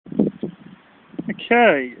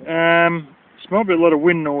Okay, this might be a lot of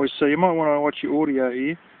wind noise, so you might want to watch your audio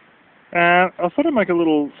here. I thought I'd make a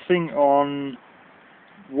little thing on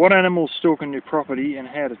what animals stalk on your property and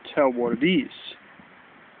how to tell what it is.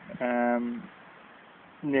 Now,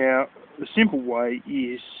 the simple way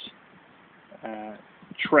is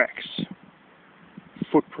tracks,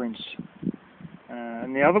 footprints,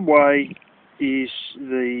 and the other way is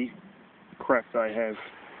the crap they have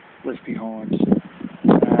left behind.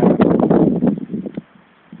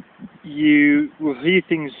 You will hear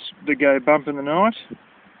things that go bump in the night.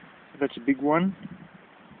 That's a big one.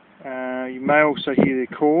 You may also hear their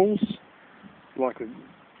calls, like a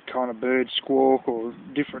kind of bird squawk or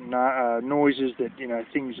different noises that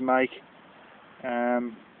things make.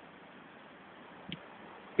 But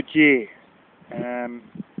yeah, I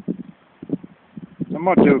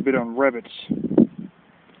might do a bit on rabbits.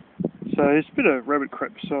 So there's a bit of rabbit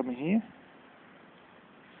crap beside me here.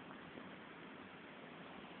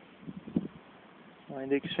 My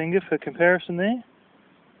index finger for comparison there.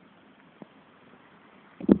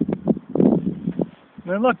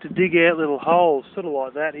 They like to dig out little holes, sort of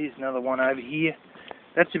like that. Here's another one over here.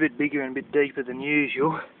 That's a bit bigger and a bit deeper than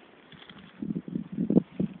usual.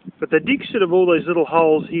 But they dig sort of all these little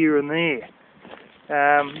holes here and there,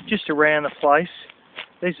 just around the place.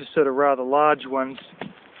 These are sort of rather large ones.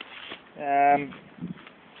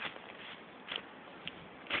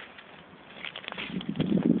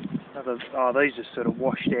 These are sort of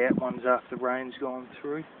washed out ones after the rain's gone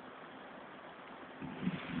through.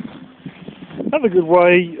 Another good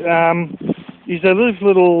way is they leave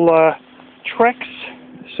little tracks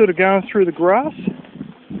sort of going through the grass.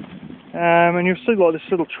 And you'll see like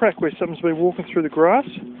this little track where something's been walking through the grass.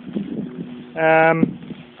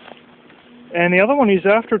 And the other one is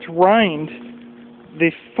after it's rained,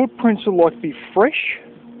 their footprints will like be fresh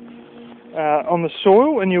on the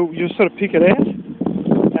soil, and you'll sort of pick it out.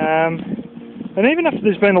 And even after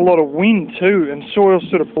there's been a lot of wind too, and soil's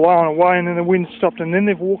sort of blowing away, and then the wind stopped, and then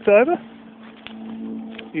they've walked over,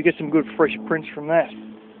 you get some good fresh prints from that.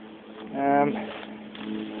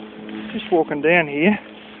 Just walking down here,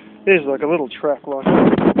 there's like a little track like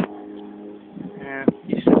that.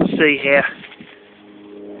 You sort of see how.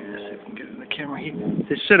 Let's see if we can get it in the camera here.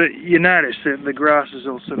 There's sort of, you notice that the grass is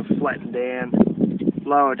all sort of flattened down,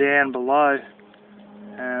 lower down below.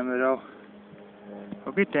 But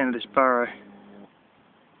I'll get down to this burrow.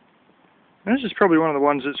 And this is probably one of the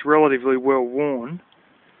ones that's relatively well worn.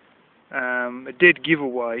 A dead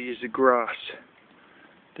giveaway is the grass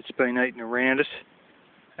that's been eaten around it.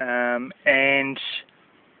 And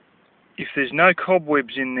if there's no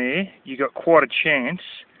cobwebs in there, you got quite a chance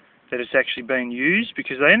that it's actually been used,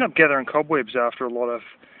 because they end up gathering cobwebs after a lot of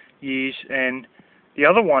years. And the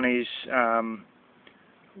other one is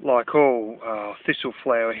like all thistle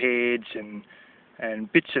flower heads and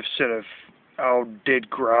bits of sort of old dead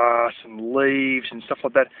grass and leaves and stuff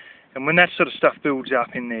like that. And when that sort of stuff builds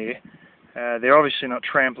up in there, they're obviously not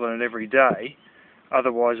trampling it every day.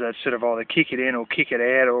 Otherwise they'd sort of either kick it in or kick it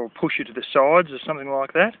out or push it to the sides or something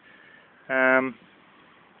like that.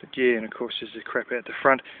 But yeah, and of course there's the crap out the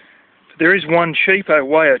front. But there is one cheapo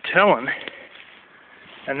way of telling,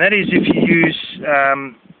 and that is if you use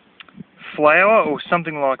flour or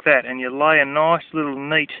something like that, and you lay a nice little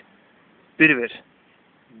neat bit of it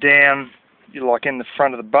down, like in the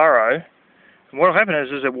front of the burrow. And what will happen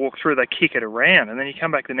is, as they walk through, they kick it around, and then you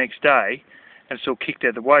come back the next day and it's all kicked out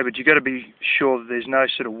of the way. But you've got to be sure that there's no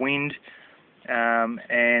sort of wind,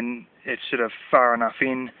 and it's sort of far enough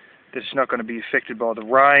in that it's not going to be affected by the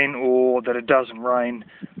rain, or that it doesn't rain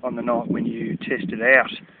on the night when you test it out.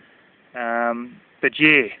 But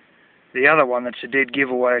yeah, the other one that's a dead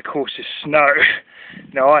giveaway, of course, is snow.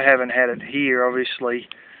 Now, I haven't had it here, obviously.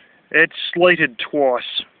 It's sleeted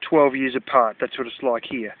twice, 12 years apart. That's what it's like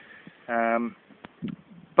here.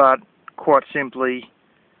 But quite simply,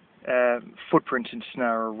 footprints in snow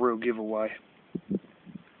are a real giveaway. And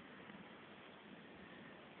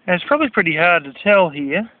it's probably pretty hard to tell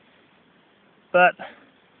here, but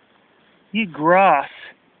your grass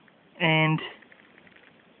and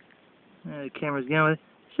the camera's going with it.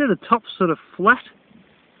 See the top's sort of flat,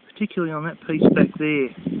 particularly on that piece back there.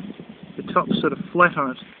 The top's sort of flat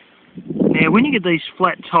on it. Now, when you get these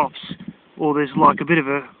flat tops, or there's like a bit of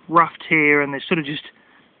a rough tear and there's sort of just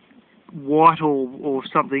white or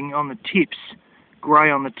something on the tips, grey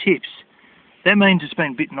on the tips, that means it's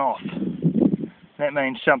been bitten off. That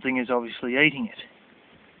means something is obviously eating it.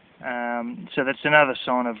 So that's another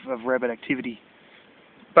sign of rabbit activity.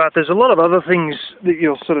 But there's a lot of other things that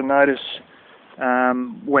you'll sort of notice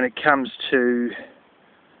when it comes to,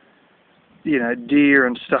 deer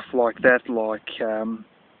and stuff like that, like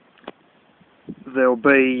there'll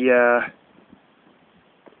be,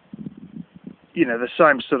 you know, the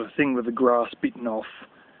same sort of thing with the grass bitten off.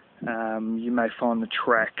 You may find the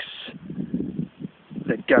tracks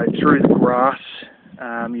that go through the grass.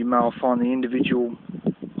 You may find the individual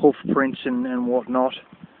hoof prints and whatnot.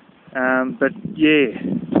 But yeah,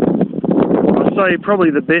 I'd say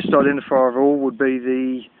probably the best identifier of all would be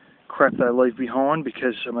the crap they leave behind,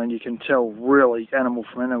 because I mean you can tell really animal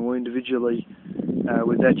from animal individually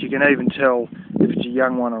with that. You can even tell if it's a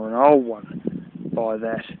young one or an old one by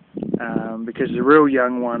that, because the real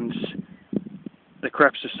young ones, the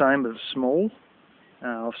crap's the same but it's small.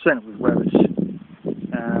 I've seen it with rabbits.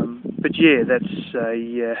 But yeah, that's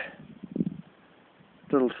a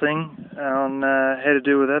little thing on how to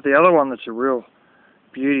deal with that. The other one that's a real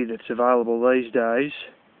beauty that's available these days,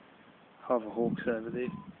 hover hawks over there,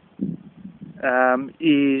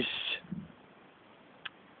 is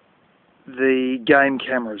the game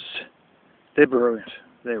cameras. They're brilliant.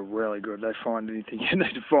 They're really good. They find anything you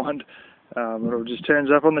need to find. It all just turns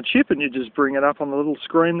up on the chip and you just bring it up on the little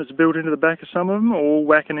screen that's built into the back of some of them, or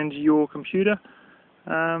whacking into your computer,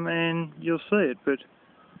 and you'll see it. But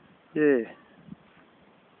yeah.